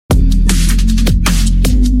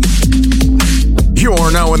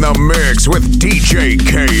are now in the mix with DJ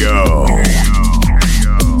KO.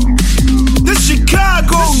 This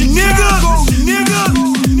Chicago, nigga.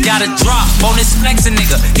 Got a drop on this flexin'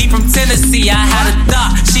 nigga. He from Tennessee, I had a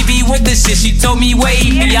thought. She be with the shit, she told me where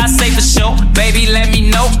he be. I say for sure, baby, let me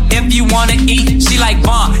know if you wanna eat. She like,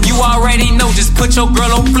 Vaughn, you already know, just put your girl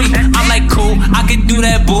on fleek. I'm like, cool, I can do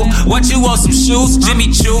that, boo. What you want, some shoes? Jimmy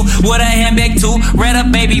Choo, with a handbag too. Red up,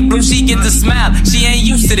 baby blue, she get the smile. She ain't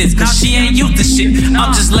used to this, cause she ain't used to shit.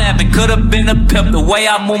 I'm just laughing, could've been a pimp, the way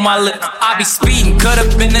I move my lips. I be speeding,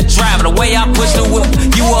 could've been a driver, the way I push the whip.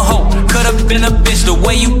 You a hoe, could've been a bitch, the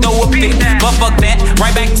way you throw a pick. But fuck that,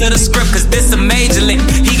 right back to the script, cause this a major lick.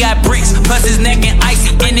 He got bricks, plus his neck and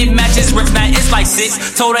icy, and it matches wrist. Now it's like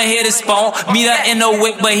 6, told her hit his phone, meet her in the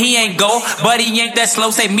wick, but he ain't go. But he ain't that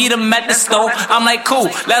slow, say meet him at the store. I'm like, cool,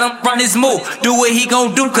 let him run his move, do what he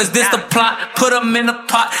gon' do, cause this the plot. Put him in the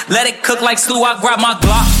pot, let it cook like stew, I grab my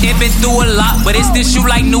Glock. It been through a lot, but it's this you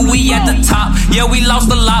like new, we at the top. Yeah, we lost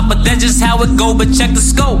a lot, but that's just how it go. But check the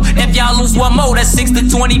scope, if y'all lose one more, that's 6 to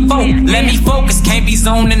 24. Let me focus, can't be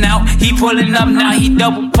zoning out. He pulling up now, he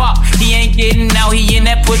double pop. He ain't getting out, he in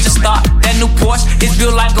that push to start. That new Porsche, it's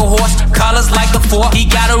built like a horse, colors like a fork. He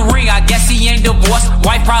got a ring, I guess he ain't divorced.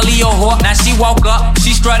 Wife probably a whore. Now she woke up,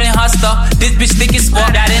 she strutting her stuff. This bitch thick as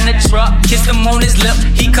fuck, got in the truck, kissed him on his lip.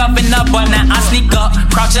 He cuffing up, but now I sneak up,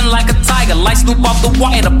 crouching like a tiger, like Snoop off the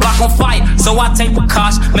wire, the block on fire. So I take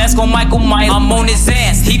precaution, mask on Michael Myers. I'm on his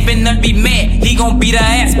ass, he finna be mad, he gon' beat her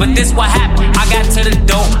ass. But this what happened, I got to the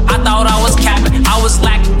door, I thought I was capping, I was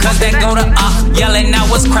lacking, cause that go to yelling I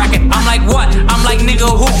was cracking. I'm like, what? I'm like, nigga,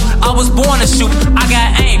 who? I was born to shoot, I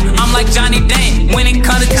got aim, I'm like Johnny Dane, when it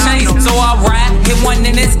cut the chains. So I ride, hit one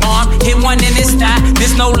in his arm, hit one in his thigh.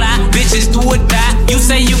 This no lie, bitches do or die. You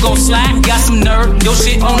say you gon' slide, got some nerve, your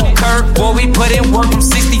shit on the curb. Boy, we put in work from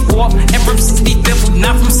 64th and from 65th,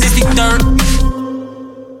 not from 63rd.